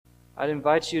I'd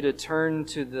invite you to turn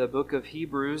to the book of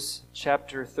Hebrews,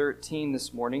 chapter 13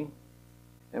 this morning.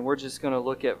 And we're just going to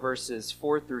look at verses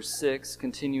 4 through 6,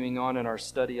 continuing on in our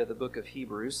study of the book of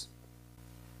Hebrews.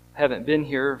 I haven't been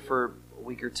here for a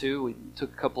week or two. We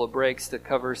took a couple of breaks to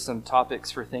cover some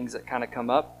topics for things that kind of come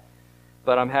up.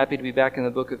 But I'm happy to be back in the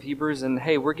book of Hebrews. And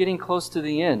hey, we're getting close to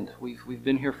the end. We've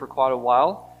been here for quite a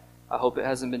while. I hope it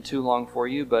hasn't been too long for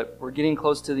you, but we're getting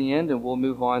close to the end, and we'll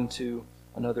move on to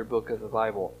another book of the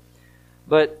Bible.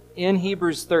 But in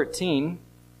Hebrews 13,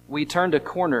 we turned a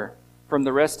corner from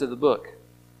the rest of the book.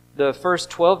 The first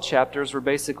 12 chapters were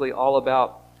basically all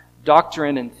about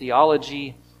doctrine and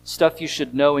theology, stuff you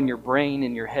should know in your brain,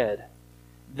 in your head.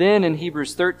 Then in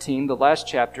Hebrews 13, the last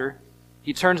chapter,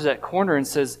 he turns that corner and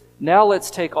says, now let's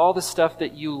take all the stuff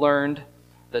that you learned,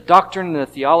 the doctrine and the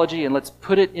theology, and let's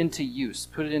put it into use,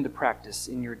 put it into practice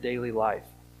in your daily life.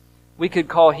 We could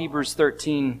call Hebrews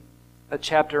 13 a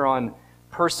chapter on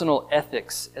personal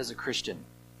ethics as a Christian.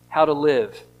 How to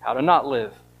live, how to not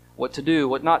live, what to do,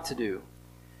 what not to do.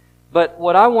 But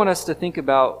what I want us to think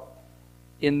about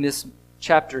in this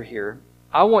chapter here,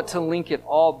 I want to link it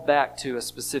all back to a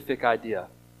specific idea.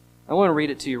 I want to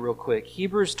read it to you real quick.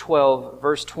 Hebrews 12,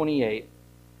 verse 28.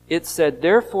 It said,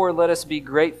 therefore let us be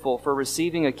grateful for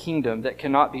receiving a kingdom that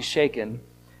cannot be shaken,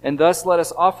 and thus let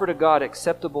us offer to God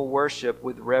acceptable worship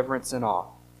with reverence and awe.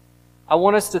 I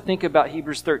want us to think about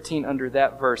Hebrews 13 under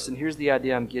that verse, and here's the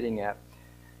idea I'm getting at.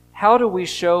 How do we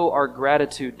show our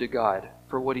gratitude to God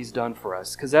for what He's done for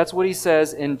us? Because that's what He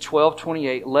says in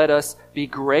 12:28. Let us be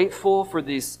grateful for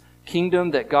this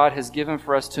kingdom that God has given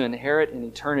for us to inherit in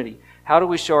eternity. How do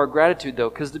we show our gratitude, though?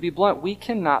 Because to be blunt, we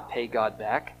cannot pay God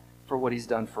back for what He's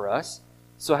done for us.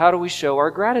 So how do we show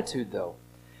our gratitude, though?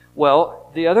 Well,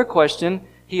 the other question,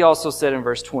 He also said in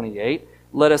verse 28,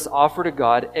 let us offer to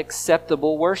God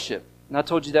acceptable worship. And I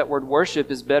told you that word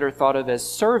worship is better thought of as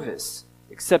service,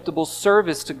 acceptable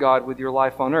service to God with your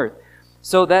life on earth.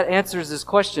 So that answers this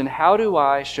question, how do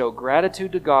I show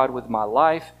gratitude to God with my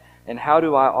life, and how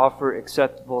do I offer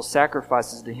acceptable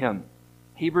sacrifices to Him?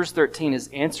 Hebrews 13 is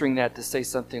answering that to say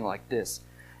something like this.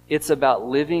 It's about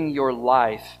living your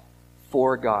life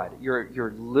for God.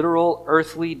 Your literal,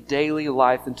 earthly, daily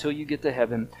life until you get to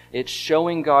heaven. It's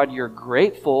showing God you're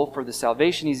grateful for the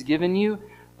salvation He's given you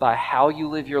by how you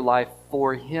live your life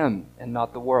for Him and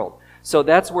not the world. So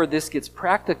that's where this gets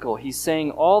practical. He's saying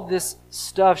all this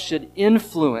stuff should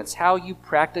influence how you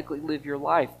practically live your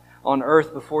life on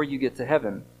earth before you get to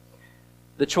heaven.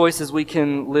 The choice is we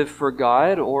can live for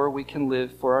God or we can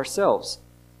live for ourselves.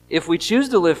 If we choose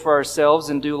to live for ourselves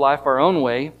and do life our own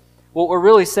way, what we're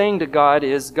really saying to God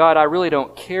is, God, I really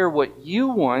don't care what you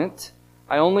want.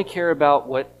 I only care about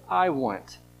what I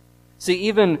want. See,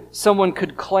 even someone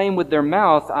could claim with their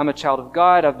mouth, I'm a child of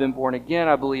God, I've been born again,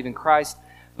 I believe in Christ.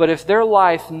 But if their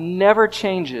life never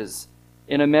changes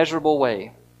in a measurable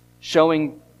way,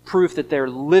 showing proof that they're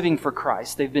living for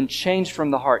Christ, they've been changed from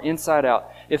the heart, inside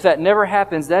out. If that never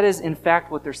happens, that is in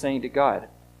fact what they're saying to God.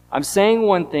 I'm saying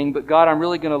one thing, but God, I'm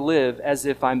really going to live as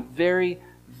if I'm very,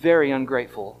 very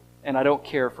ungrateful, and I don't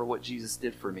care for what Jesus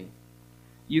did for me.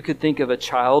 You could think of a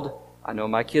child. I know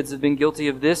my kids have been guilty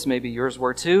of this. Maybe yours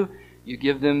were too. You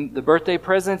give them the birthday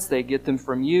presents. They get them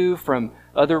from you, from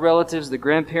other relatives, the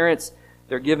grandparents.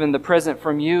 They're given the present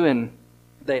from you, and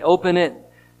they open it.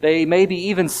 They maybe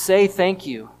even say thank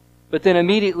you, but then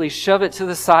immediately shove it to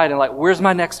the side and like, where's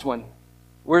my next one?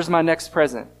 Where's my next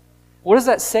present? What does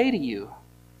that say to you?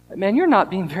 Man, you're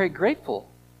not being very grateful.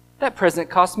 That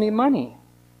present cost me money.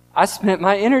 I spent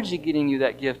my energy getting you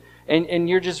that gift, and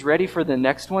you're just ready for the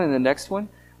next one and the next one.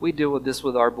 We deal with this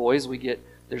with our boys.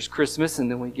 There's Christmas,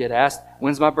 and then we get asked,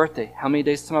 when's my birthday? How many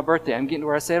days to my birthday? I'm getting to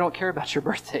where I say, I don't care about your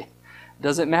birthday.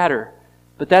 Doesn't matter.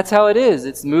 But that's how it is.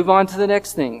 It's move on to the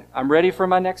next thing. I'm ready for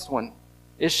my next one.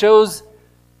 It shows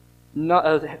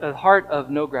a heart of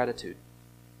no gratitude.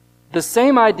 The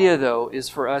same idea, though, is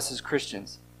for us as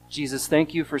Christians. Jesus,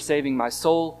 thank you for saving my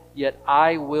soul, yet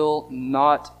I will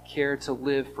not care to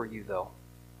live for you, though.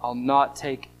 I'll not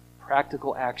take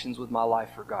practical actions with my life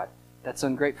for God. That's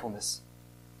ungratefulness.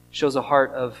 Shows a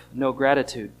heart of no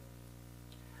gratitude.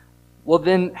 Well,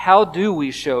 then, how do we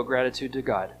show gratitude to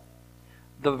God?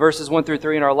 The verses 1 through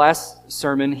 3 in our last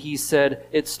sermon, he said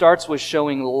it starts with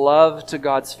showing love to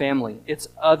God's family. It's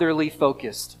otherly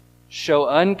focused. Show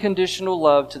unconditional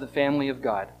love to the family of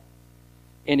God.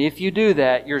 And if you do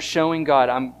that, you're showing God,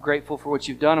 I'm grateful for what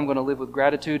you've done. I'm going to live with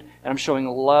gratitude. And I'm showing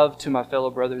love to my fellow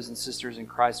brothers and sisters in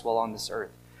Christ while on this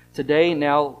earth. Today,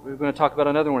 now, we're going to talk about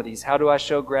another one of these. How do I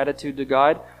show gratitude to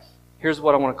God? Here's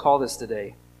what I want to call this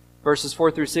today. Verses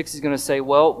 4 through 6, he's going to say,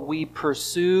 well, we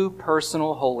pursue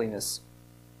personal holiness.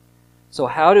 So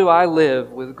how do I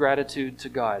live with gratitude to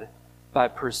God? By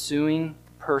pursuing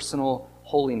personal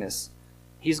holiness.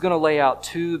 He's going to lay out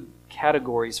 2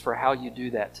 categories for how you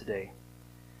do that today.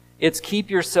 It's keep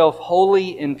yourself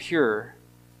holy and pure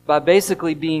by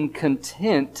basically being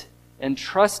content and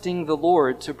trusting the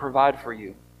Lord to provide for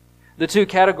you. The 2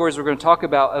 categories we're going to talk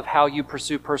about of how you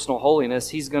pursue personal holiness,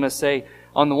 he's going to say,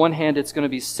 on the one hand, it's going to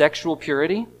be sexual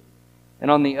purity, and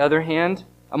on the other hand,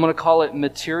 I'm going to call it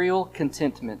material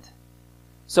contentment.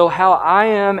 So how I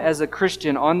am as a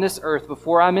Christian on this earth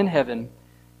before I'm in heaven,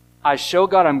 I show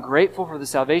God I'm grateful for the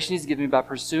salvation He's given me by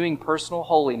pursuing personal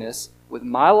holiness with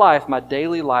my life, my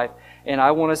daily life. And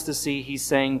I want us to see, He's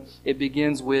saying it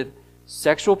begins with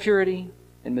sexual purity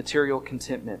and material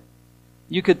contentment.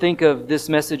 You could think of this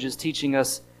message as teaching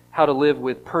us how to live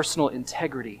with personal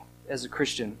integrity as a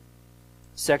Christian.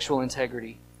 Sexual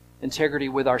integrity. Integrity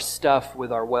with our stuff,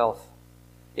 with our wealth.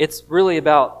 It's really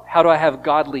about how do I have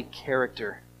godly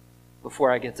character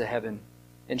before I get to heaven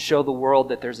and show the world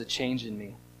that there's a change in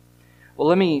me. Well,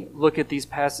 let me look at this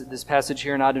passage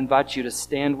here, and I'd invite you to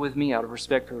stand with me out of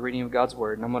respect for the reading of God's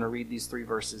Word, and I'm going to read these 3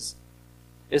 verses.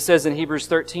 It says in Hebrews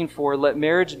 13:4, "Let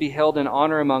marriage be held in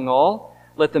honor among all.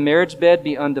 Let the marriage bed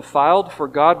be undefiled, for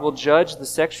God will judge the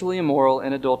sexually immoral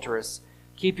and adulterous.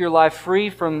 Keep your life free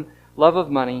from love of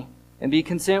money, and be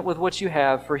content with what you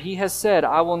have, for He has said,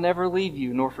 I will never leave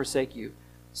you nor forsake you.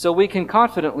 So we can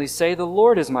confidently say, the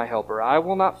Lord is my helper. I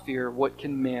will not fear. What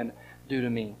can man do to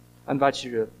me?" I invite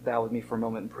you to bow with me for a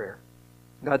moment in prayer.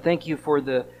 God, thank you for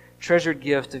the treasured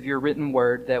gift of your written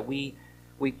word that we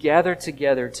gather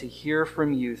together to hear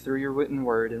from you through your written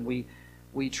word, and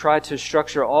we try to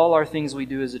structure all our things we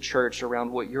do as a church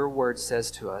around what your word says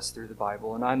to us through the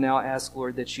Bible. And I now ask,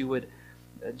 Lord, that you would,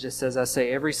 just as I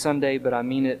say every Sunday, but I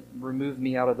mean it, remove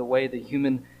me out of the way, the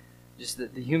human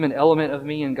element of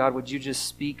me. And God, would you just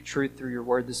speak truth through your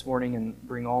word this morning and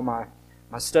bring all my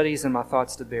studies and my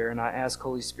thoughts to bear. And I ask,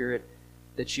 Holy Spirit,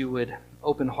 that you would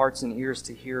open hearts and ears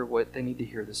to hear what they need to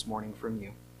hear this morning from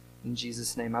you. In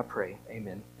Jesus' name I pray.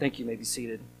 Amen. Thank you. You may be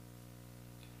seated.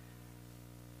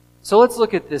 So let's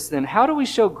look at this then. How do we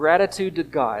show gratitude to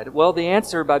God? Well, the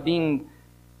answer by being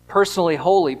personally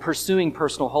holy, pursuing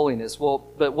personal holiness. Well,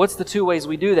 but what's the 2 ways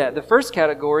we do that? The first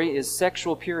category is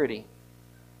sexual purity.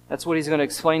 That's what he's going to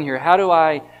explain here. How do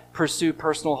I pursue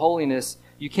personal holiness?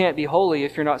 You can't be holy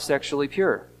if you're not sexually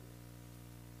pure.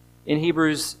 In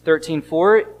Hebrews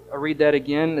 13:4, I'll read that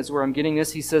again. That's where I'm getting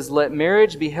this. He says, "Let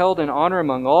marriage be held in honor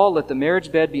among all. Let the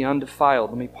marriage bed be undefiled."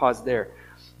 Let me pause there.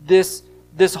 This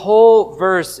whole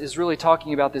verse is really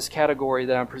talking about this category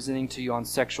that I'm presenting to you on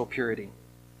sexual purity.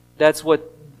 That's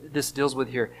what this deals with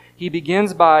here. He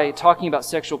begins by talking about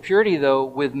sexual purity, though,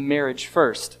 with marriage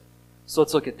first. So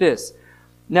let's look at this.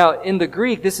 Now, in the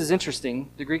Greek, this is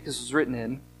interesting. The Greek this was written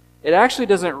in, it actually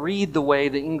doesn't read the way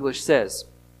the English says.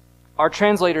 Our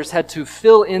translators had to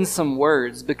fill in some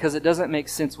words because it doesn't make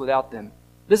sense without them.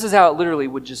 This is how it literally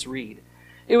would just read.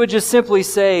 It would just simply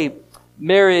say,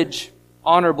 marriage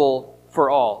honorable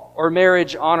for all, or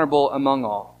marriage honorable among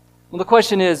all. Well, the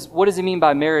question is, what does he mean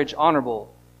by marriage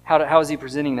honorable? How is he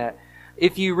presenting that?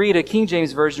 If you read a King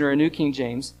James Version or a New King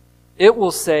James, it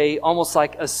will say almost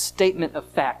like a statement of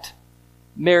fact.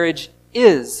 Marriage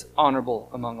is honorable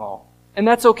among all. And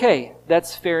that's okay.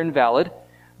 That's fair and valid.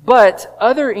 But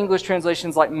other English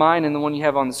translations like mine and the one you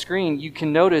have on the screen, you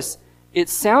can notice it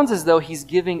sounds as though he's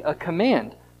giving a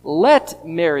command. Let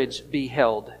marriage be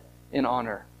held in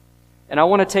honor. And I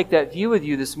want to take that view with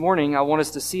you this morning. I want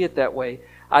us to see it that way.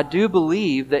 I do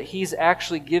believe that he's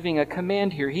actually giving a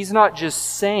command here. He's not just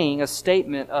saying a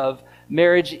statement of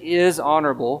marriage is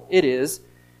honorable. It is.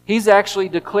 He's actually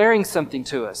declaring something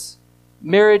to us.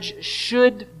 Marriage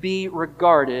should be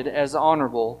regarded as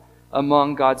honorable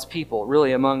among God's people,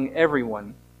 really among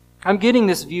everyone. I'm getting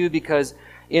this view because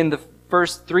in the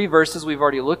first 3 verses we've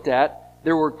already looked at,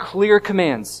 there were clear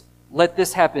commands. Let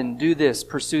this happen, do this,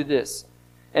 pursue this.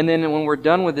 And then when we're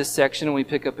done with this section and we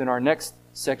pick up in our next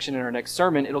section in our next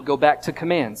sermon, it'll go back to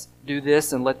commands. Do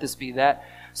this and let this be that.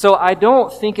 So I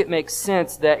don't think it makes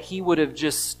sense that he would have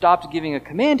just stopped giving a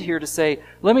command here to say,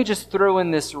 let me just throw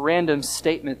in this random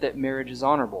statement that marriage is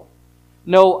honorable.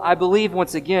 No, I believe,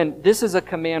 once again, this is a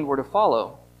command we're to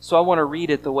follow. So I want to read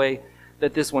it the way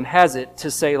that this one has it,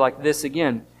 to say like this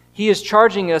again. He is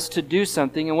charging us to do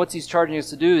something, and what he's charging us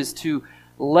to do is to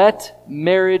let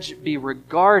marriage be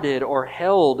regarded or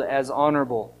held as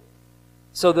honorable.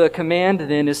 So the command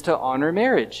then is to honor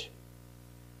marriage.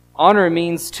 Honor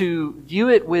means to view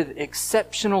it with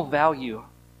exceptional value,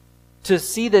 to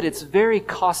see that it's very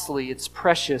costly, it's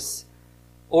precious,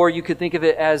 or you could think of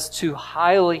it as to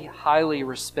highly, highly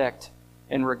respect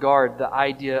and regard the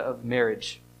idea of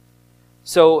marriage.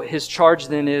 So his charge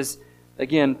then is,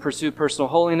 again, pursue personal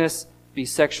holiness, be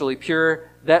sexually pure.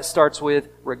 That starts with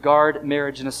regard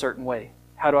marriage in a certain way.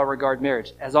 How do I regard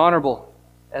marriage? As honorable,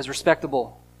 as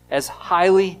respectable, as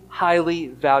highly, highly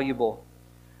valuable.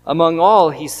 Among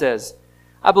all, he says,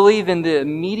 I believe in the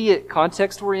immediate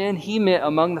context we're in, he meant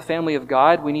among the family of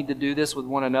God. We need to do this with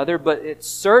one another, but it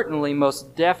certainly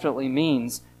most definitely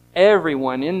means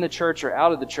everyone in the church or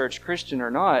out of the church, Christian or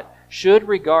not, should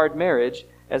regard marriage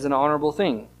as an honorable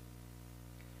thing.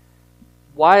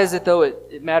 Why is it, though,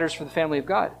 it matters for the family of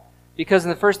God? Because in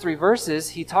the first 3 verses,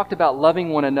 he talked about loving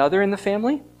one another in the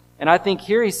family. And I think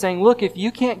here he's saying, look, if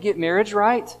you can't get marriage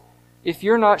right, if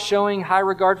you're not showing high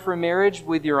regard for marriage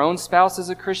with your own spouse as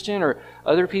a Christian or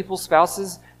other people's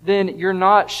spouses, then you're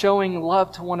not showing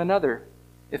love to one another.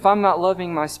 If I'm not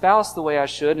loving my spouse the way I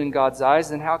should in God's eyes,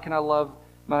 then how can I love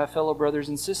my fellow brothers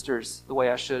and sisters the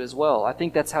way I should as well? I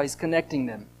think that's how he's connecting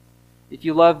them. If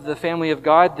you love the family of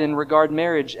God, then regard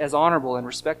marriage as honorable and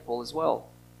respectful as well.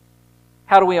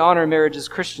 How do we honor marriage as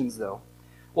Christians, though?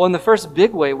 Well, in the first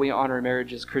big way we honor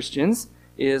marriage as Christians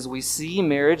is we see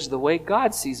marriage the way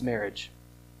God sees marriage.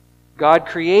 God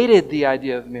created the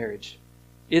idea of marriage.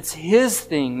 It's His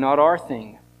thing, not our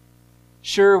thing.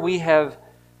 Sure, we have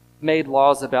made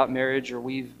laws about marriage or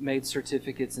we've made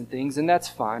certificates and things, and that's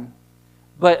fine.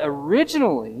 But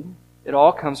originally, it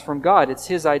all comes from God. It's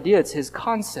His idea. It's His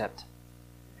concept.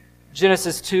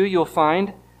 Genesis 2, you'll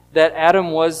find that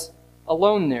Adam was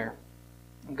alone there.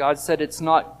 God said it's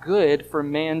not good for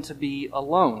man to be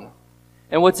alone.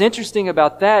 And what's interesting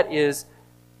about that is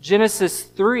Genesis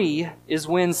 3 is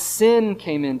when sin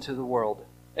came into the world.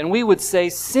 And we would say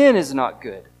sin is not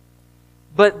good.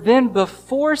 But then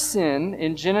before sin,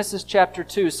 in Genesis chapter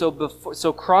 2,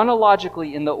 so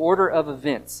chronologically in the order of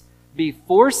events,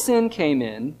 before sin came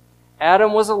in,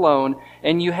 Adam was alone,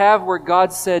 and you have where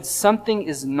God said something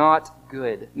is not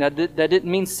good. Now, that didn't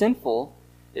mean sinful.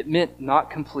 It meant not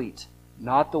complete,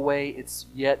 not the way it's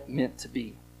yet meant to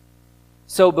be.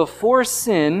 So before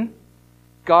sin,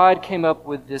 God came up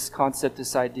with this concept,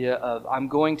 this idea of, I'm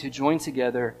going to join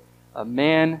together a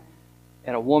man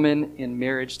and a woman in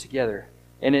marriage together.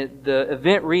 And the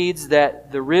event reads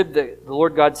that the rib that the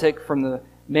Lord God took from the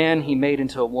man He made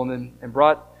into a woman and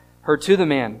brought her to the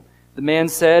man. The man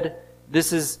said,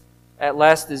 this is at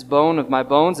last is bone of my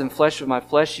bones and flesh of my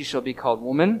flesh. She shall be called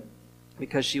woman,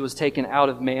 because she was taken out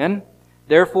of man.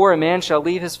 Therefore a man shall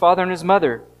leave his father and his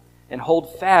mother, and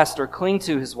hold fast or cling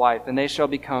to his wife, and they shall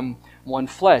become one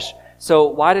flesh. So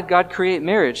why did God create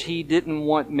marriage? He didn't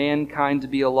want mankind to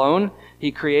be alone.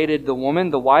 He created the woman,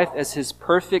 the wife, as His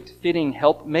perfect fitting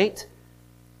helpmate.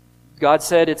 God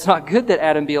said it's not good that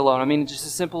Adam be alone. I mean, just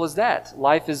as simple as that.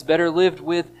 Life is better lived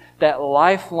with that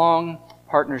lifelong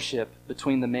partnership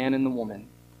between the man and the woman.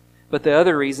 But the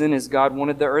other reason is God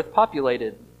wanted the earth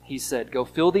populated. He said, go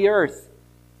fill the earth,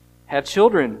 have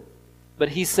children. But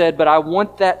He said, but I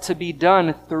want that to be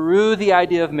done through the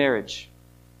idea of marriage.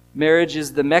 Marriage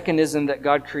is the mechanism that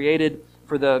God created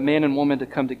for the man and woman to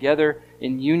come together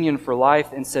in union for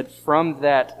life, and said from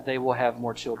that they will have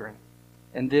more children.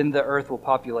 And then the earth will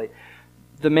populate.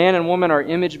 The man and woman are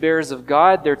image bearers of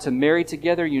God. They're to marry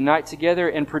together, unite together,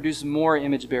 and produce more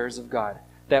image bearers of God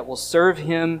that will serve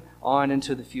Him on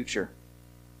into the future.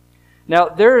 Now,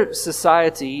 their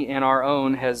society and our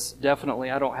own has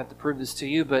definitely, I don't have to prove this to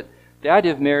you, but the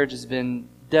idea of marriage has been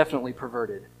definitely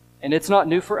perverted. And it's not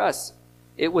new for us.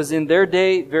 It was in their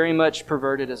day very much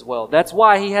perverted as well. That's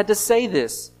why He had to say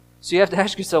this. So you have to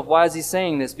ask yourself, why is He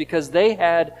saying this? Because they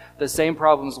had the same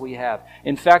problems we have.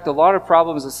 In fact, a lot of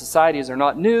problems of societies are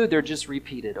not new, they're just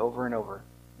repeated over and over.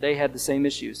 They had the same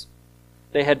issues.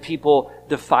 They had people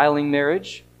defiling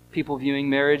marriage, people viewing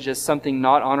marriage as something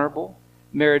not honorable,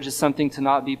 marriage as something to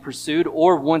not be pursued,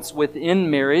 or once within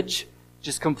marriage,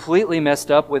 just completely messed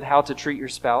up with how to treat your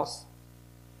spouse.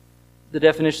 The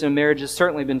definition of marriage has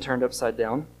certainly been turned upside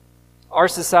down. Our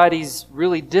societies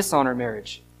really dishonor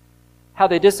marriage. How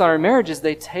they dishonor marriage is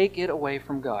they take it away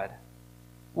from God.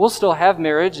 We'll still have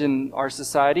marriage in our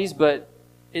societies, but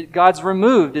God's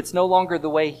removed. It's no longer the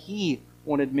way He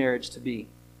wanted marriage to be.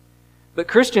 But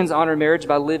Christians honor marriage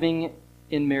by living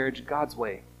in marriage God's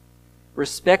way,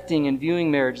 respecting and viewing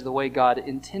marriage the way God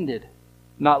intended,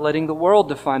 not letting the world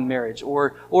define marriage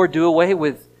or do away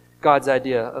with God's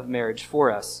idea of marriage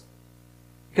for us.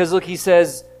 Because look, He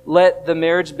says, let the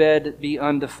marriage bed be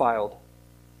undefiled.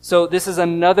 So this is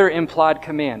another implied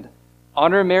command.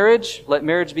 Honor marriage. Let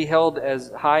marriage be held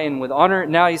as high and with honor.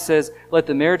 Now He says, let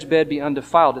the marriage bed be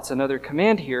undefiled. It's another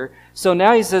command here. So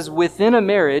now He says, within a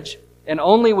marriage, and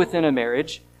only within a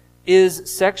marriage, is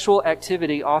sexual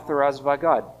activity authorized by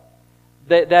God.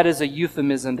 That is a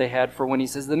euphemism they had for when he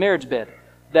says the marriage bed.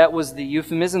 That was the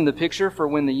euphemism, the picture for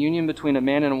when the union between a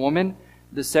man and a woman,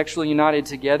 the sexually united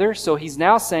together. So he's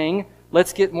now saying,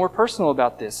 let's get more personal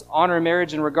about this. Honor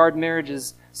marriage and regard marriage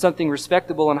as something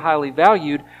respectable and highly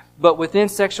valued, but within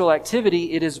sexual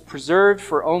activity, it is preserved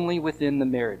for only within the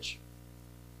marriage.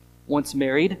 Once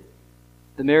married,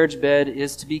 the marriage bed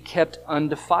is to be kept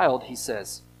undefiled, he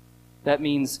says. That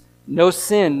means no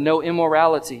sin, no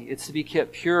immorality. It's to be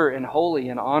kept pure and holy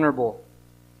and honorable.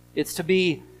 It's to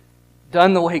be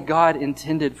done the way God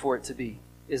intended for it to be,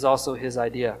 is also his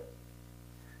idea.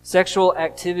 Sexual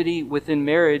activity within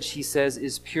marriage, he says,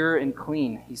 is pure and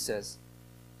clean, he says.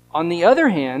 On the other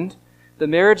hand, the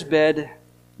marriage bed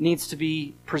needs to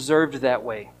be preserved that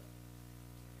way.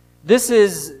 This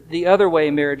is the other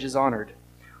way marriage is honored.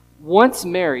 Once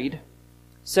married,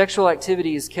 sexual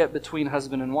activity is kept between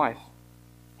husband and wife.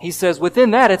 He says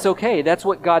within that it's okay. That's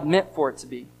what God meant for it to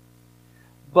be.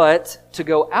 But to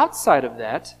go outside of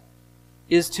that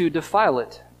is to defile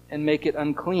it and make it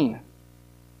unclean.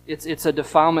 It's a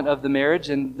defilement of the marriage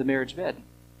and the marriage bed.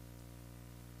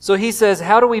 So he says,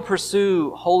 how do we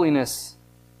pursue holiness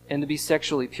and to be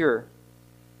sexually pure?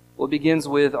 Well, it begins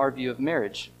with our view of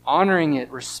marriage, honoring it,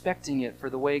 respecting it for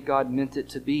the way God meant it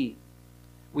to be.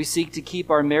 We seek to keep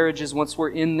our marriages, once we're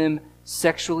in them,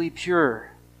 sexually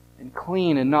pure and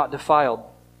clean and not defiled.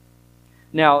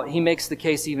 Now, he makes the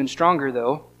case even stronger,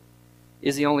 though.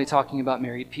 Is he only talking about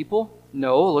married people?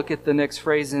 No, look at the next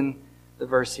phrase in the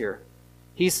verse here.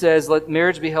 He says, let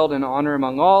marriage be held in honor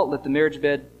among all, let the marriage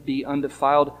bed be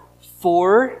undefiled,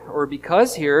 for, or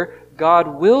because here, God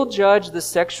will judge the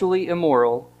sexually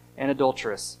immoral and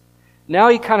adulterous. Now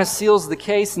he kind of seals the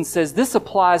case and says this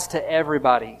applies to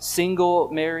everybody. Single,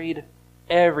 married,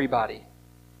 everybody.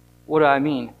 What do I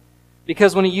mean?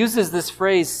 Because when he uses this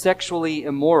phrase, sexually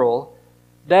immoral,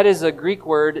 that is a Greek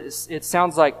word. It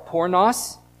sounds like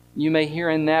pornos. You may hear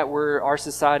in that where our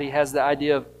society has the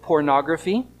idea of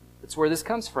pornography. That's where this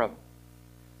comes from.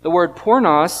 The word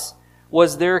pornos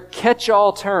was their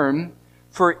catch-all term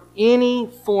for any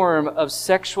form of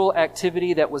sexual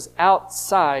activity that was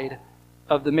outside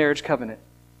of the marriage covenant.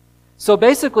 So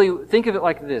basically, think of it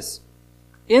like this.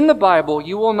 In the Bible,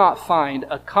 you will not find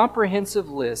a comprehensive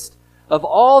list of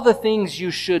all the things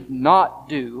you should not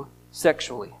do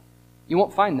sexually. You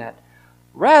won't find that.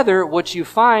 Rather, what you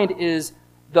find is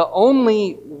the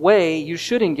only way you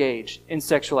should engage in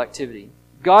sexual activity.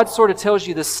 God sort of tells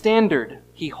you the standard.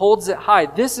 He holds it high.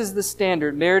 This is the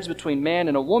standard, marriage between man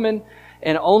and a woman,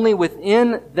 and only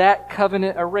within that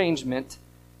covenant arrangement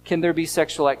can there be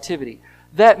sexual activity.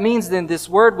 That means then this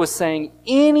word was saying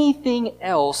anything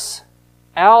else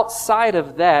outside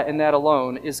of that and that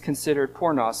alone is considered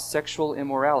pornos, sexual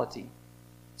immorality.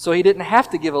 So he didn't have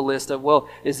to give a list of, well,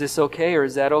 is this okay or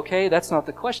is that okay? That's not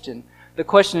the question. The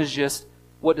question is just,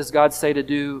 what does God say to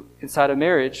do inside a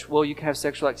marriage? Well, you can have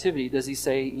sexual activity. Does he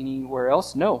say anywhere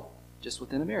else? No, just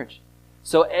within a marriage.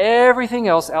 So everything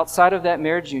else outside of that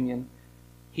marriage union,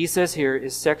 he says here,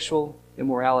 is sexual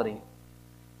immorality.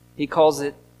 He calls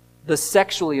it the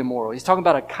sexually immoral. He's talking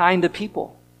about a kind of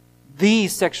people. The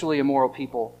sexually immoral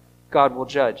people God will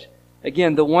judge.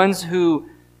 Again, the ones who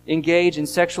engage in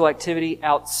sexual activity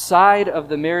outside of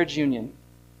the marriage union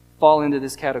fall into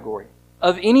this category.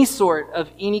 Of any sort, of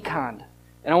any kind.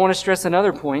 And I want to stress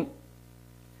another point.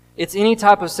 It's any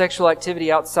type of sexual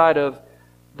activity outside of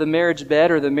the marriage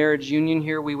bed or the marriage union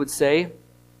here, we would say.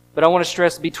 But I want to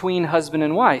stress between husband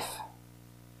and wife.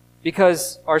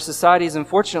 Because our societies,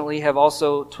 unfortunately, have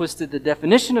also twisted the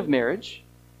definition of marriage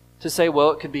to say,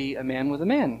 well, it could be a man with a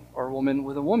man or a woman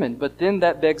with a woman. But then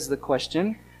that begs the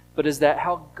question, but is that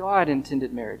how God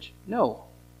intended marriage? No.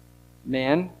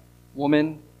 Man,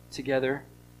 woman, together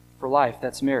for life.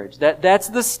 That's marriage. That's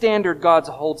the standard God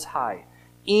holds high.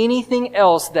 Anything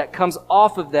else that comes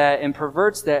off of that and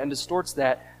perverts that and distorts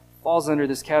that falls under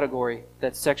this category,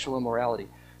 that's sexual immorality.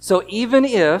 So even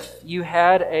if you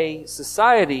had a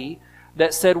society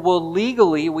that said, well,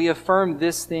 legally we affirm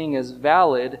this thing as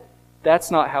valid, that's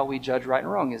not how we judge right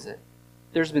and wrong, is it?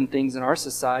 There's been things in our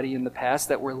society in the past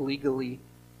that were legally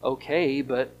okay,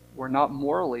 but were not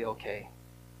morally okay.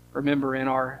 Remember, in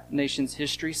our nation's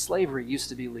history, slavery used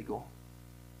to be legal.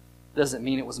 Doesn't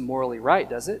mean it was morally right,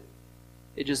 does it?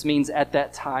 It just means at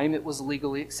that time it was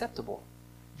legally acceptable.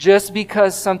 Just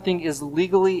because something is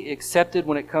legally accepted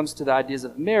when it comes to the ideas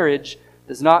of marriage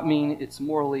does not mean it's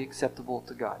morally acceptable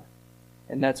to God.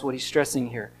 And that's what he's stressing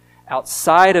here.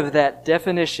 Outside of that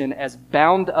definition as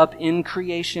bound up in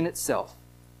creation itself,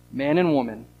 man and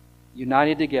woman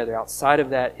united together, outside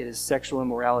of that it is sexual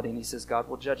immorality, and he says God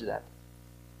will judge that.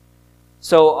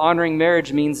 So honoring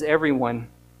marriage means everyone,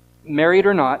 married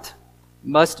or not,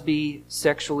 must be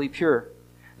sexually pure.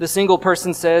 The single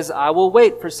person says, I will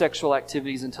wait for sexual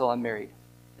activities until I'm married.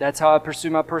 That's how I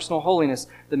pursue my personal holiness.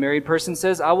 The married person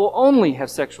says, I will only have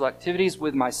sexual activities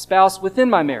with my spouse within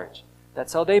my marriage.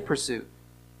 That's how they pursue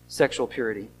sexual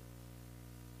purity.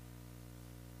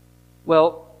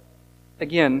 Well,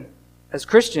 again, as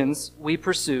Christians, we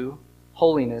pursue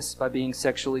holiness by being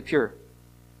sexually pure.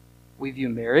 We view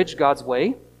marriage God's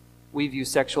way. We view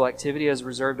sexual activity as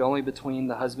reserved only between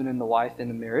the husband and the wife in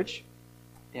a marriage.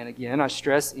 And again, I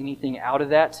stress anything out of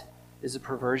that is a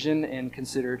perversion and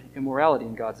considered immorality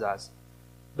in God's eyes.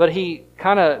 But he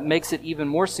kind of makes it even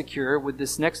more secure with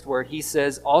this next word. He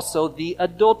says also the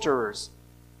adulterers.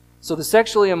 So the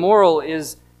sexually immoral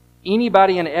is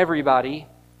anybody and everybody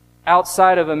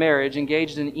outside of a marriage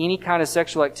engaged in any kind of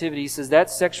sexual activity. He says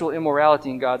that's sexual immorality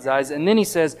in God's eyes. And then he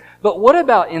says, but what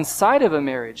about inside of a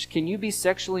marriage? Can you be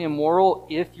sexually immoral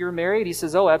if you're married? He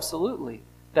says, oh, absolutely.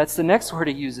 That's the next word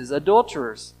he uses,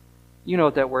 adulterers. You know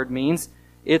what that word means.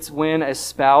 It's when a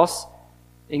spouse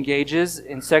engages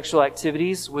in sexual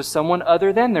activities with someone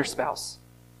other than their spouse.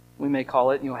 We may call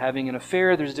it, having an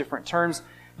affair. There's different terms.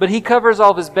 But he covers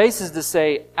all of his bases to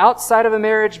say, outside of a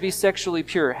marriage, be sexually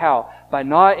pure. How? By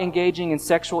not engaging in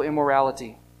sexual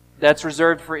immorality. That's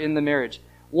reserved for in the marriage.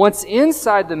 Once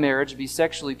inside the marriage, be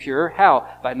sexually pure. How?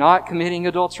 By not committing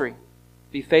adultery.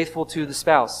 Be faithful to the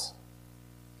spouse.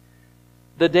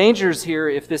 The dangers here,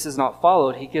 if this is not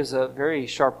followed, he gives a very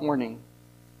sharp warning.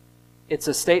 It's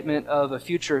a statement of a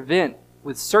future event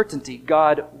with certainty.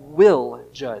 God will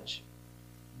judge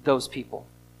those people.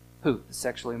 Who? The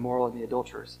sexually immoral and the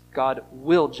adulterers. God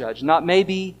will judge. Not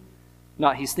maybe,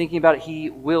 not he's thinking about it, he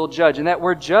will judge. And that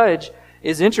word judge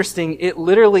is interesting. It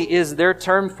literally is their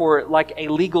term for like a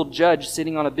legal judge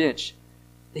sitting on a bench.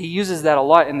 He uses that a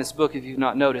lot in this book if you've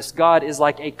not noticed. God is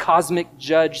like a cosmic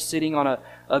judge sitting on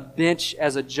a bench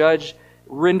as a judge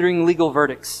rendering legal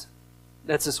verdicts.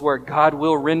 That's this word. God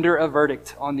will render a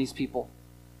verdict on these people.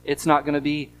 It's not going to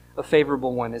be a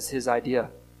favorable one, is his idea.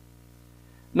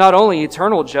 Not only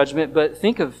eternal judgment, but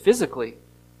think of physically.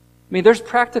 There's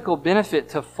practical benefit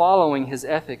to following his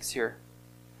ethics here.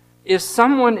 If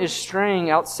someone is straying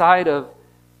outside of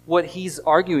what he's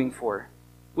arguing for,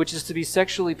 which is to be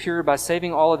sexually pure by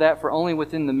saving all of that for only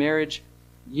within the marriage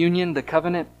union, the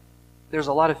covenant, there's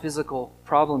a lot of physical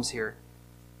problems here.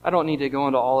 I don't need to go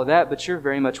into all of that, but you're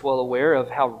very much well aware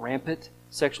of how rampant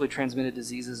sexually transmitted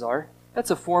diseases are. That's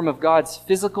a form of God's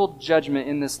physical judgment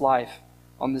in this life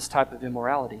on this type of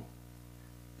immorality.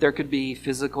 There could be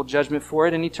physical judgment for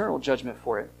it and eternal judgment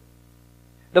for it.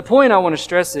 The point I want to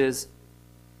stress is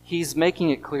he's making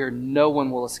it clear no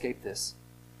one will escape this.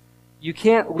 You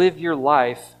can't live your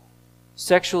life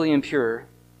sexually impure,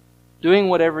 doing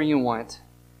whatever you want,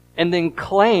 and then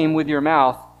claim with your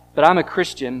mouth, but I'm a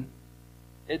Christian.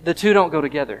 The two don't go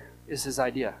together, is his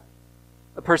idea.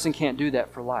 A person can't do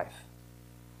that for life.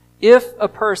 If a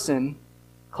person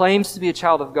claims to be a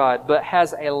child of God, but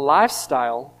has a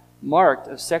lifestyle marked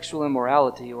of sexual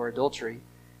immorality or adultery,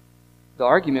 the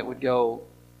argument would go,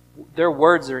 their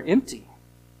words are empty.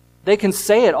 They can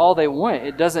say it all they want.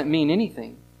 It doesn't mean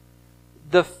anything.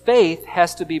 The faith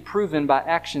has to be proven by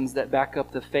actions that back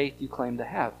up the faith you claim to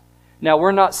have. Now,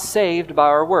 we're not saved by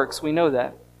our works. We know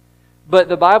that. But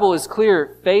the Bible is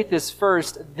clear. Faith is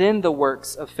first, then the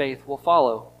works of faith will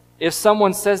follow. If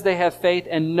someone says they have faith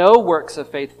and no works of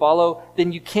faith follow,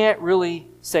 then you can't really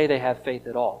say they have faith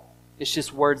at all. It's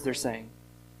just words they're saying.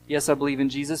 Yes, I believe in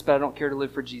Jesus, but I don't care to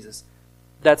live for Jesus.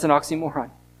 That's an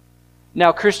oxymoron.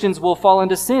 Now, Christians will fall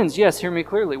into sins. Yes, hear me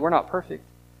clearly. We're not perfect.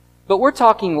 But we're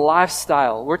talking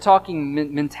lifestyle. We're talking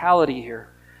mentality here.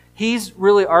 He's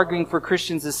really arguing for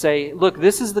Christians to say, look,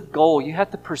 this is the goal. You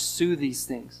have to pursue these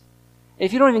things.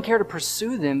 If you don't even care to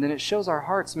pursue them, then it shows our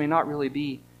hearts may not really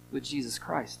be with Jesus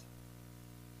Christ.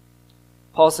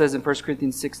 Paul says in 1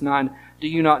 Corinthians 6:9, do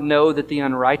you not know that the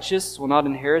unrighteous will not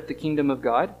inherit the kingdom of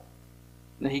God?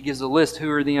 Now he gives a list. Who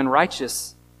are the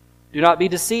unrighteous? Do not be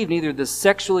deceived, neither the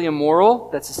sexually immoral,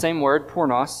 that's the same word,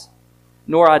 pornos,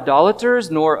 nor idolaters,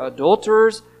 nor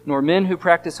adulterers, nor men who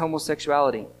practice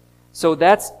homosexuality. So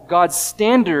that's God's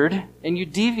standard, and you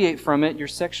deviate from it, you're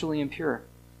sexually impure.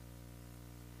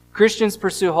 Christians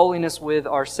pursue holiness with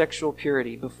our sexual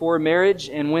purity before marriage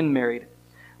and when married.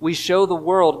 We show the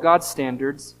world God's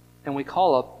standards, and we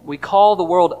call the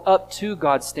world up to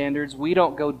God's standards. We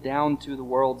don't go down to the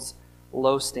world's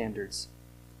low standards.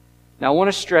 Now, I want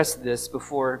to stress this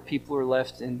before people are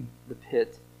left in the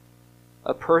pit.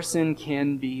 A person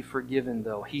can be forgiven,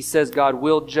 though. He says God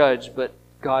will judge, but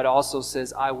God also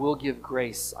says, I will give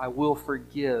grace. I will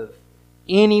forgive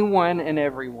anyone and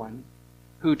everyone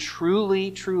who truly,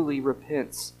 truly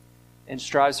repents and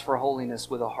strives for holiness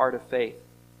with a heart of faith.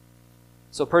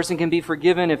 So a person can be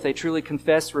forgiven if they truly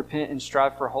confess, repent, and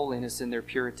strive for holiness in their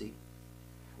purity.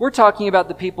 We're talking about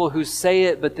the people who say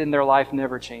it, but then their life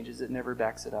never changes. It never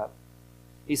backs it up.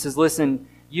 He says, listen,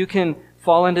 you can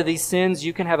fall into these sins.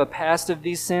 You can have a past of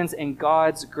these sins, and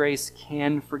God's grace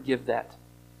can forgive that.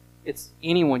 It's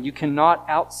anyone. You cannot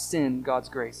out-sin God's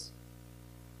grace.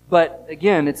 But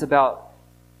again, it's about,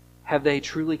 have they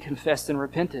truly confessed and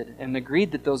repented and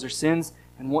agreed that those are sins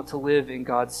and want to live in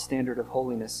God's standard of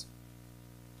holiness?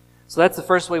 So that's the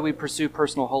first way we pursue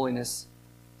personal holiness.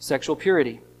 Sexual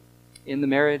purity in the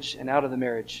marriage and out of the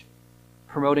marriage.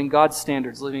 Promoting God's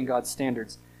standards, living God's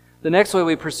standards. The next way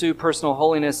we pursue personal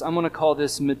holiness, I'm going to call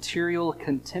this material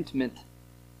contentment.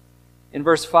 In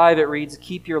verse 5 it reads,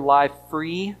 keep your life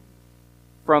free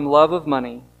from love of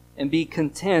money and be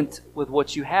content with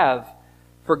what you have.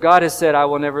 For God has said, I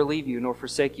will never leave you nor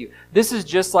forsake you. This is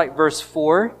just like verse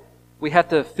 4. We have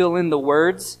to fill in the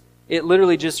words. It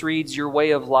literally just reads, your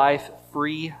way of life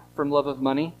free from love of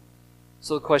money.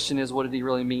 So the question is, what did he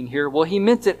really mean here? Well, he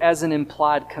meant it as an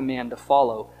implied command to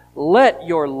follow. Let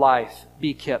your life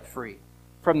be kept free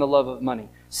from the love of money.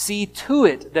 See to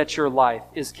it that your life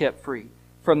is kept free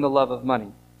from the love of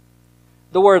money.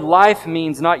 The word life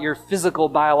means not your physical,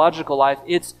 biological life.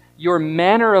 It's your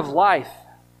manner of life,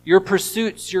 your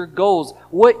pursuits, your goals,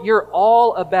 what you're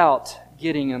all about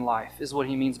getting in life is what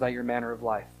he means by your manner of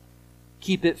life.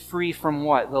 Keep it free from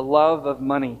what? The love of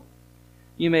money.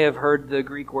 You may have heard the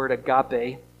Greek word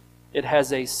agape. It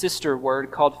has a sister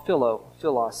word called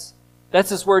philos. That's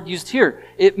this word used here.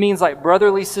 It means like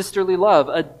brotherly, sisterly love,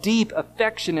 a deep,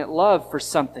 affectionate love for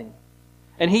something.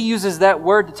 And he uses that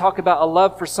word to talk about a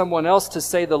love for someone else, to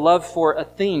say the love for a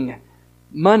thing,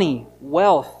 money,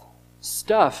 wealth,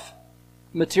 stuff,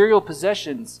 material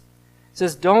possessions. It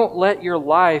says, don't let your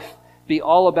life be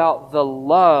all about the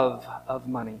love of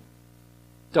money.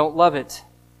 Don't love it.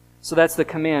 So that's the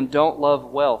command. Don't love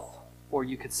wealth, or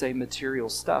you could say material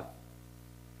stuff.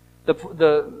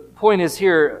 The point is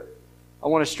here, I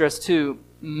want to stress too,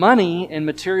 money and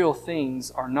material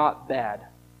things are not bad.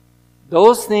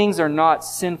 Those things are not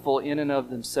sinful in and of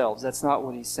themselves. That's not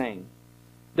what he's saying.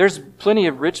 There's plenty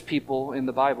of rich people in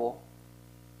the Bible.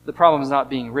 The problem is not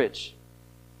being rich.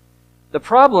 The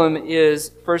problem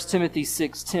is 1 Timothy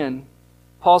 6:10.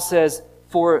 Paul says,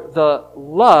 for the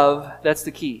love, that's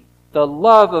the key, the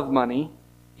love of money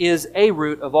is a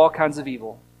root of all kinds of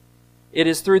evil. It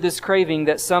is through this craving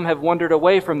that some have wandered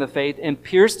away from the faith and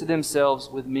pierced themselves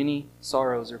with many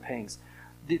sorrows or pangs.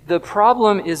 The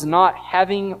problem is not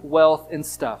having wealth and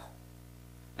stuff.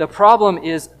 The problem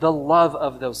is the love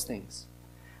of those things.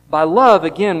 By love,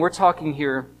 again, we're talking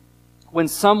here when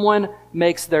someone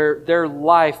makes their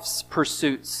life's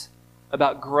pursuits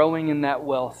about growing in that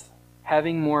wealth,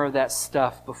 having more of that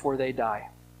stuff before they die,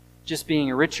 just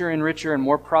being richer and richer and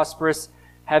more prosperous,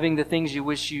 having the things you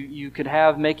wish you could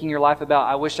have, making your life about,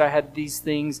 I wish I had these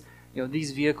things,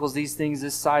 these vehicles, these things,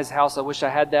 this size house, I wish I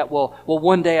had that. Well,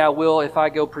 one day I will. If I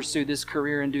go pursue this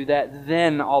career and do that,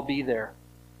 then I'll be there.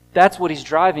 That's what he's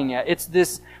driving at. It's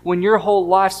this, when your whole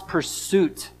life's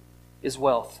pursuit is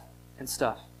wealth and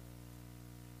stuff.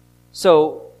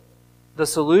 So the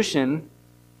solution,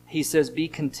 he says, be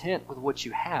content with what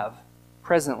you have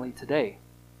presently today.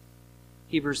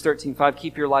 Hebrews 13:5,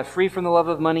 keep your life free from the love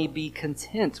of money. Be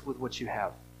content with what you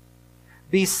have.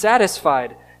 Be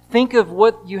satisfied. Think of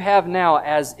what you have now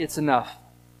as it's enough.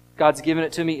 God's given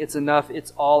it to me. It's enough.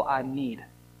 It's all I need.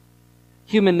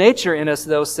 Human nature in us,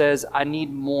 though, says, I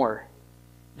need more.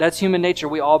 That's human nature.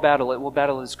 We all battle it. We'll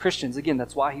battle it as Christians. Again,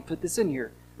 that's why he put this in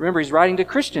here. Remember, he's writing to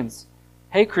Christians.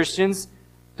 Hey, Christians,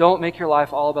 don't make your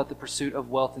life all about the pursuit of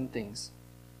wealth and things.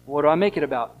 What do I make it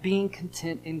about? Being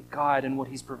content in God and what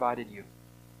he's provided you.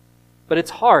 But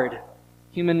it's hard.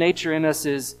 Human nature in us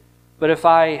is, but if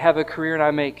I have a career and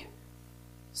I make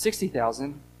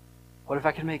 $60,000, what if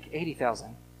I can make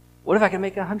 $80,000? What if I can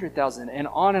make $100,000? And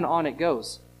on it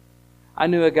goes. I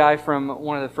knew a guy from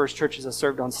one of the first churches I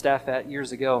served on staff at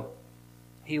years ago.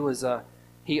 He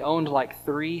owned like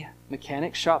 3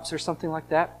 mechanic shops or something like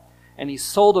that. And he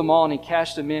sold them all and he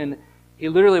cashed them in. He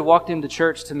literally walked into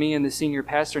church to me and the senior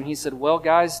pastor and he said, well,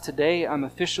 guys, today I'm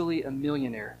officially a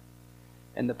millionaire.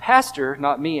 And the pastor,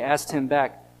 not me, asked him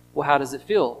back, well, how does it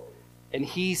feel? And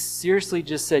he seriously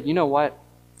just said, you know what?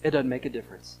 It doesn't make a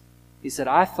difference. He said,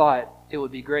 I thought it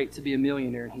would be great to be a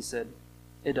millionaire. And he said,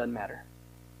 it doesn't matter.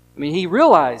 I mean, he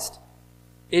realized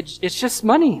it's just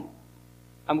money.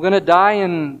 I'm going to die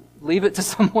and leave it to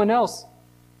someone else.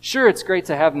 Sure, it's great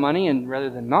to have money, and rather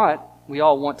than not, we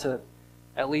all want to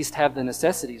at least have the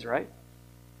necessities, right?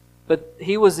 But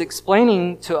he was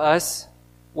explaining to us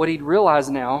what he'd realized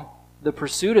now The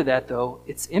pursuit of that, though,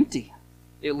 it's empty.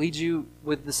 It leaves you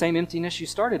with the same emptiness you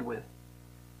started with.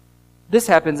 This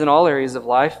happens in all areas of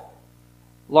life.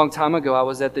 A long time ago, I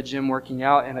was at the gym working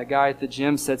out, and a guy at the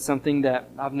gym said something that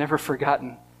I've never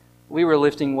forgotten. We were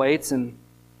lifting weights and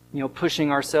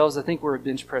pushing ourselves. I think we were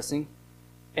bench pressing.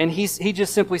 And he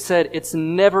just simply said, "It's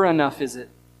never enough, is it?"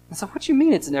 I said, "What do you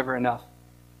mean it's never enough?"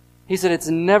 He said, "It's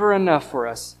never enough for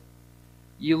us.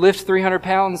 You lift 300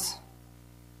 pounds,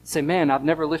 say, 'Man, I've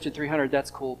never lifted 300,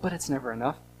 that's cool,' but it's never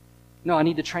enough. No, I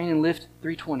need to train and lift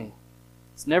 320.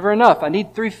 It's never enough. I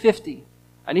need 350.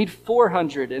 I need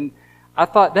 400. And I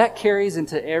thought that carries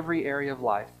into every area of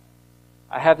life.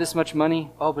 I have this much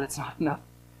money. Oh, but it's not enough.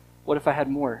 What if I had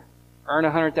more? Earn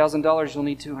 $100,000, you'll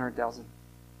need 200,000.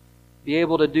 Be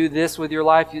able to do this with your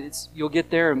life, you'll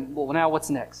get there, and well, now what's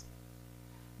next?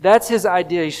 That's his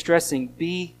idea. He's stressing,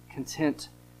 be content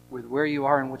with where you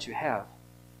are and what you have.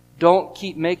 Don't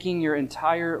keep making your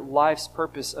entire life's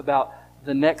purpose about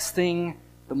the next thing,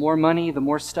 the more money, the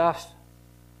more stuff.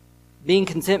 Being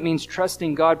content means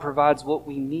trusting God provides what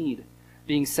we need.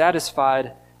 Being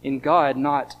satisfied in God,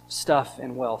 not stuff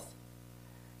and wealth.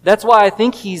 That's why I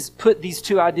think he's put these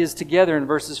two ideas together in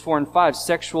verses 4 and 5,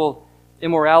 sexual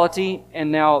immorality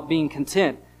and now being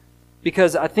content.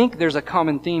 Because I think there's a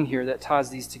common theme here that ties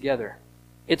these together.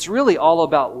 It's really all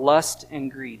about lust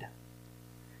and greed.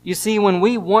 You see, when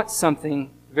we want something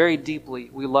very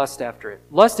deeply, we lust after it.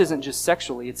 Lust isn't just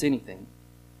sexually, it's anything.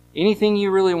 Anything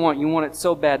you really want, you want it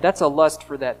so bad, that's a lust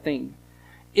for that thing.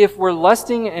 If we're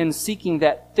lusting and seeking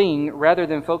that thing rather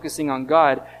than focusing on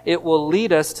God, it will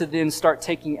lead us to then start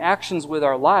taking actions with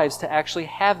our lives to actually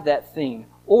have that thing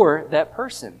or that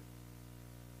person.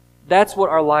 That's what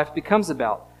our life becomes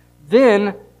about.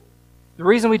 Then, the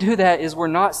reason we do that is we're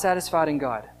not satisfied in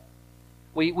God.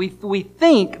 We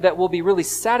think that we'll be really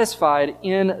satisfied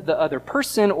in the other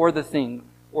person or the thing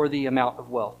or the amount of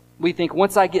wealth. We think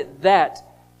once I get that,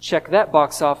 check that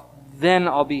box off, then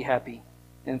I'll be happy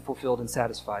and fulfilled and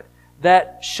satisfied.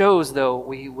 That shows, though,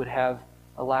 we would have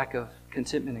a lack of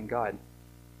contentment in God.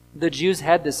 The Jews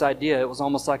had this idea. It was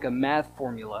almost like a math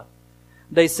formula.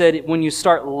 They said when you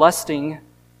start lusting,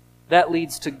 that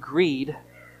leads to greed.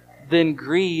 Then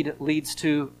greed leads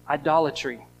to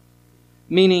idolatry.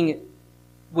 Meaning,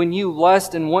 when you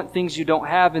lust and want things you don't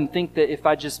have and think that if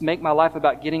I just make my life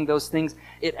about getting those things,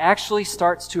 it actually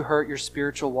starts to hurt your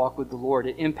spiritual walk with the Lord.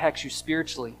 It impacts you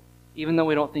spiritually. Even though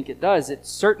we don't think it does, it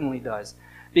certainly does.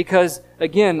 Because,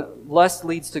 again, lust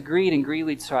leads to greed and greed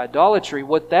leads to idolatry.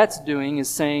 What that's doing is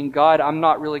saying, God, I'm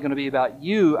not really going to be about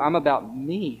you. I'm about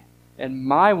me and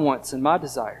my wants and my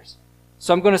desires.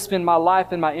 So I'm going to spend my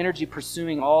life and my energy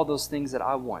pursuing all those things that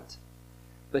I want.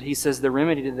 But he says the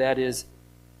remedy to that is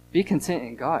be content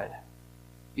in God.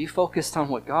 Be focused on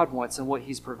what God wants and what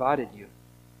He's provided you.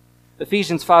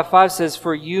 Ephesians 5:5 says,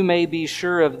 "For you may be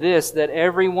sure of this, that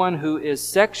everyone who is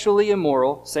sexually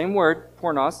immoral," same word,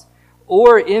 pornos,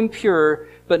 "or impure,"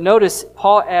 but notice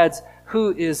Paul adds,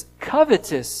 "who is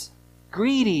covetous,"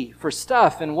 greedy for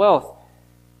stuff and wealth.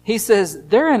 He says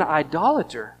they're an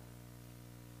idolater.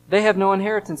 They have no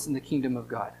inheritance in the kingdom of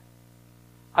God.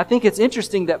 I think it's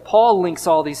interesting that Paul links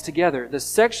all these together. The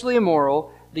sexually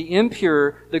immoral, the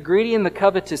impure, the greedy, and the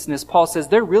covetousness, Paul says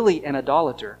they're really an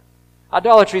idolater.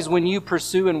 Idolatry is when you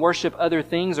pursue and worship other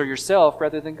things or yourself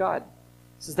rather than God.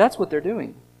 He says that's what they're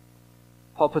doing.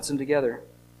 Paul puts them together.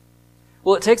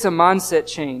 Well, it takes a mindset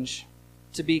change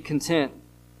to be content.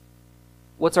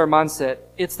 What's our mindset?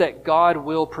 It's that God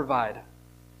will provide.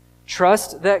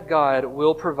 Trust that God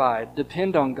will provide.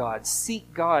 Depend on God.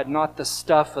 Seek God, not the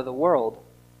stuff of the world,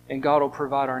 and God will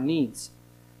provide our needs.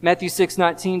 Matthew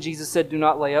 6:19, Jesus said, "Do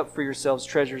not lay up for yourselves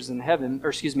treasures in heaven,"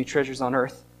 treasures on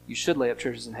earth. You should lay up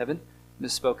treasures in heaven.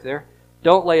 Misspoke there.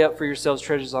 Don't lay up for yourselves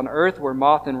treasures on earth where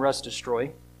moth and rust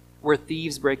destroy, where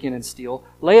thieves break in and steal.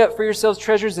 Lay up for yourselves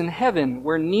treasures in heaven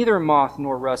where neither moth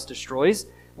nor rust destroys,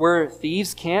 where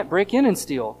thieves can't break in and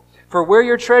steal. For where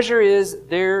your treasure is,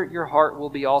 there your heart will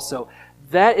be also.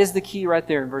 That is the key right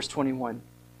there in verse 21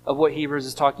 of what Hebrews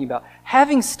is talking about.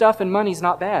 Having stuff and money is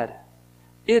not bad.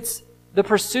 It's the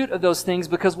pursuit of those things,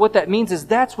 because what that means is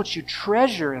that's what you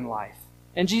treasure in life.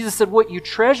 And Jesus said what you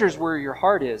treasure is where your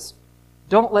heart is.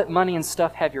 Don't let money and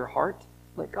stuff have your heart.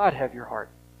 Let God have your heart.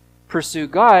 Pursue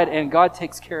God, and God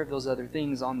takes care of those other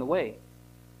things on the way.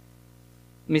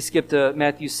 Let me skip to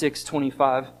Matthew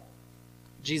 6:25.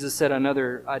 Jesus said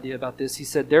another idea about this. He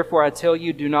said, "Therefore I tell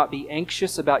you, do not be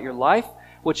anxious about your life,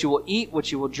 what you will eat,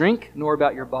 what you will drink, nor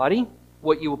about your body,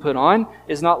 what you will put on.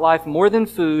 Is not life more than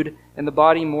food, and the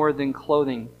body more than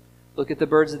clothing? Look at the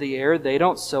birds of the air. They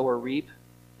don't sow or reap.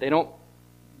 They don't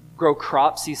grow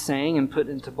crops," he's saying, "and put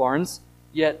into barns,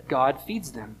 yet God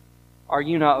feeds them. Are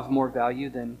you not of more value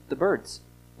than the birds?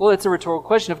 Well, it's a rhetorical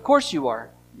question. Of course you are.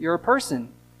 You're a person.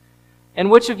 And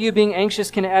which of you, being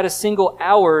anxious, can add a single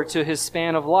hour to his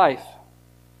span of life?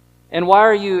 And why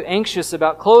are you anxious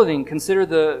about clothing? Consider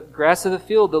the grass of the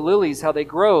field, the lilies, how they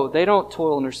grow. They don't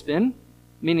toil nor spin,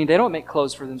 meaning they don't make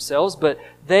clothes for themselves, but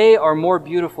they are more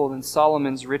beautiful than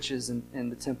Solomon's riches in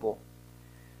the temple.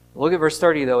 Look at verse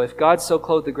 30, though. If God so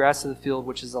clothed the grass of the field,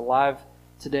 which is alive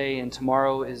today and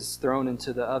tomorrow is thrown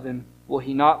into the oven, will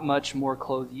he not much more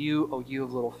clothe you, O you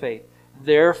of little faith?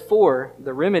 Therefore,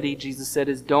 the remedy, Jesus said,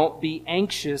 is don't be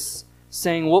anxious,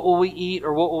 saying, what will we eat,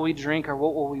 or what will we drink, or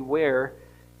what will we wear?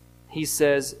 He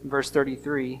says, verse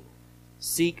 33,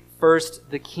 seek first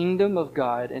the kingdom of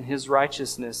God and his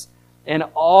righteousness, and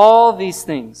all these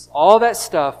things, all that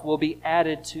stuff will be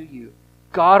added to you.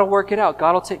 God will work it out.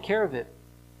 God will take care of it.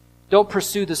 Don't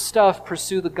pursue the stuff,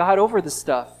 pursue the God over the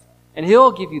stuff, and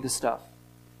he'll give you the stuff.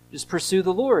 Just pursue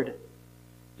the Lord.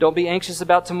 Don't be anxious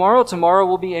about tomorrow. Tomorrow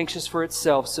will be anxious for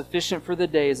itself. Sufficient for the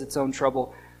day is its own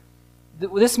trouble.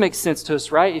 This makes sense to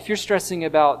us, right? If you're stressing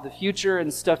about the future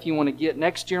and stuff you want to get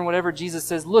next year and whatever, Jesus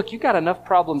says, look, you got enough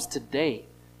problems today.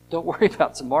 Don't worry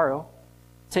about tomorrow.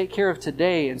 Take care of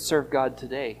today and serve God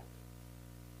today.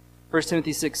 1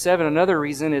 Timothy 6:7, another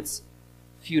reason it's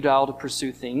futile to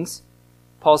pursue things.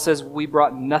 Paul says, we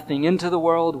brought nothing into the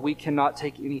world. We cannot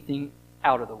take anything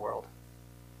out of the world.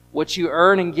 What you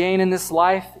earn and gain in this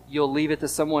life, you'll leave it to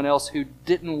someone else who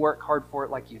didn't work hard for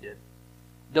it like you did.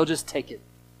 They'll just take it.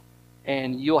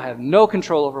 And you'll have no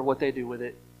control over what they do with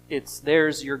it. It's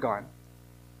theirs, you're gone.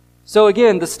 So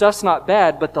again, the stuff's not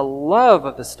bad, but the love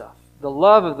of the stuff, the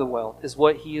love of the wealth is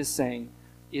what he is saying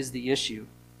is the issue.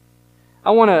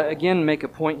 I want to again make a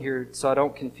point here so I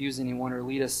don't confuse anyone or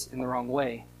lead us in the wrong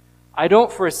way. I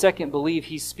don't for a second believe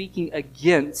he's speaking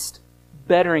against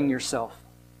bettering yourself.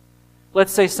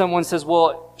 Let's say someone says,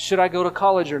 well, should I go to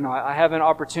college or not? I have an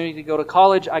opportunity to go to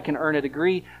college. I can earn a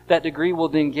degree. That degree will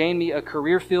then gain me a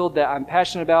career field that I'm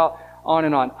passionate about, on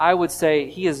and on. I would say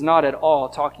he is not at all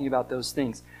talking about those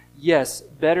things. Yes,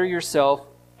 better yourself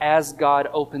as God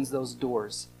opens those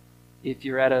doors. If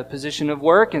you're at a position of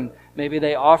work and maybe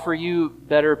they offer you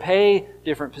better pay,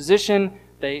 different position,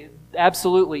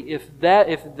 absolutely, if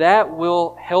that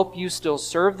will help you still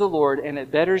serve the Lord and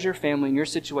it betters your family and your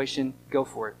situation, go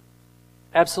for it.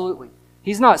 Absolutely.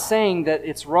 He's not saying that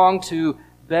it's wrong to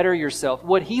better yourself.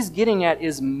 What he's getting at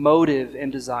is motive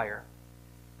and desire.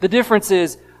 The difference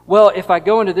is, well, if I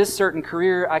go into this certain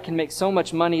career, I can make so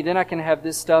much money, then I can have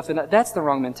this stuff, and that's the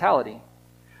wrong mentality.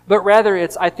 But rather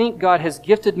it's, I think God has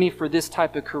gifted me for this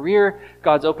type of career.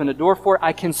 God's opened a door for it.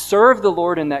 I can serve the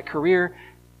Lord in that career.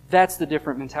 That's the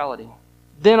different mentality.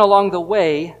 Then along the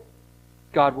way,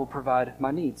 God will provide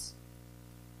my needs.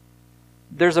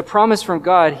 There's a promise from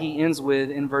God he ends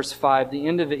with in verse 5. The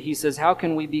end of it, he says, how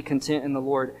can we be content in the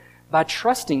Lord? By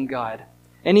trusting God.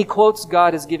 And he quotes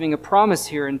God as giving a promise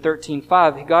here in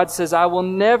 13:5. God says, I will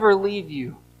never leave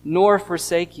you, nor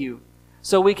forsake you.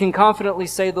 So we can confidently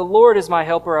say, the Lord is my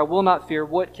helper. I will not fear.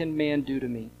 What can man do to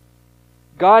me?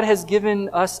 God has given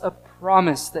us a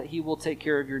promise that he will take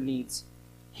care of your needs.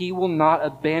 He will not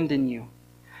abandon you.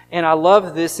 And I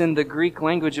love this in the Greek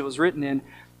language it was written in.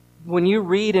 When you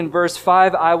read in verse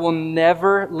 5, I will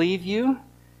never leave you,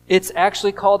 it's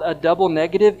actually called a double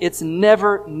negative. It's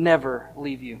never, never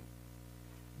leave you.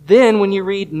 Then when you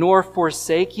read nor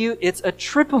forsake you, it's a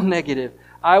triple negative.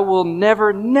 I will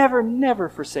never, never, never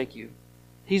forsake you.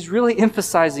 He's really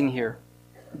emphasizing here.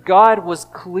 God was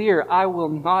clear. I will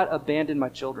not abandon my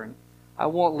children. I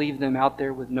won't leave them out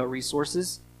there with no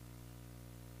resources.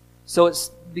 So it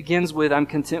begins with, I'm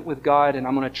content with God and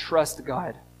I'm going to trust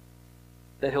God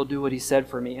that he'll do what he said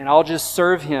for me. And I'll just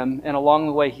serve him, and along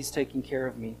the way, he's taking care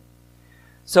of me.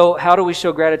 So how do we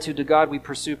show gratitude to God? We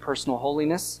pursue personal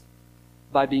holiness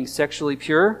by being sexually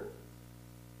pure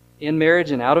in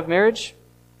marriage and out of marriage.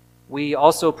 We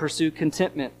also pursue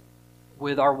contentment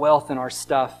with our wealth and our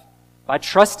stuff by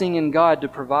trusting in God to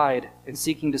provide and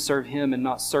seeking to serve him and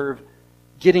not serve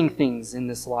getting things in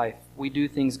this life. We do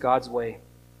things God's way.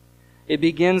 It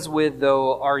begins with,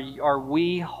 though, are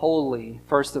we holy,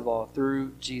 first of all,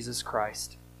 through Jesus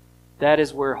Christ? That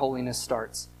is where holiness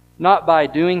starts. Not by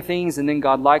doing things and then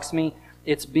God likes me.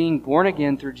 It's being born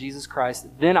again through Jesus Christ.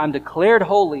 Then I'm declared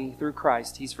holy through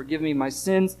Christ. He's forgiven me my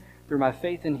sins through my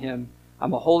faith in him.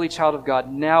 I'm a holy child of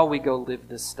God. Now we go live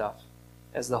this stuff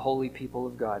as the holy people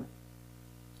of God.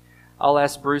 I'll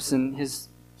ask Bruce and his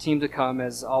team to come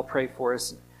as I'll pray for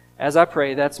us. As I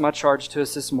pray, that's my charge to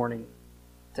us this morning.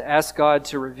 To ask God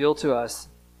to reveal to us,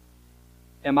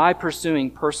 am I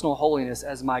pursuing personal holiness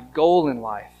as my goal in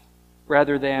life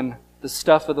rather than the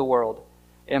stuff of the world?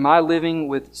 Am I living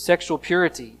with sexual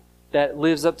purity that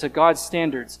lives up to God's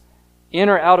standards in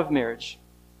or out of marriage?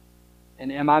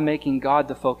 And am I making God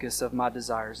the focus of my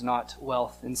desires, not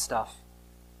wealth and stuff?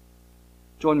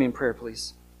 Join me in prayer,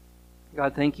 please.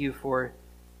 God, thank you for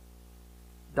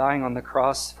dying on the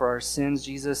cross for our sins,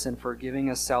 Jesus, and for giving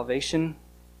us salvation.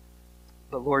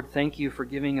 But Lord, thank you for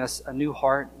giving us a new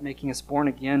heart, making us born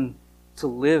again to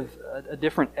live a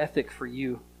different ethic for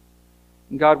you.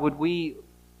 And God, would we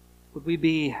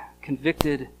be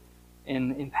convicted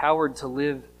and empowered to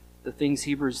live the things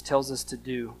Hebrews tells us to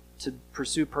do, to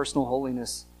pursue personal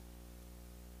holiness.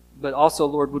 But also,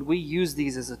 Lord, would we use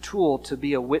these as a tool to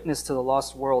be a witness to the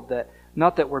lost world, that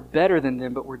not that we're better than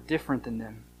them, but we're different than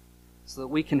them, so that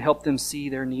we can help them see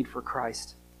their need for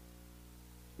Christ.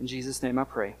 In Jesus' name I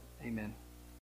pray. Amen.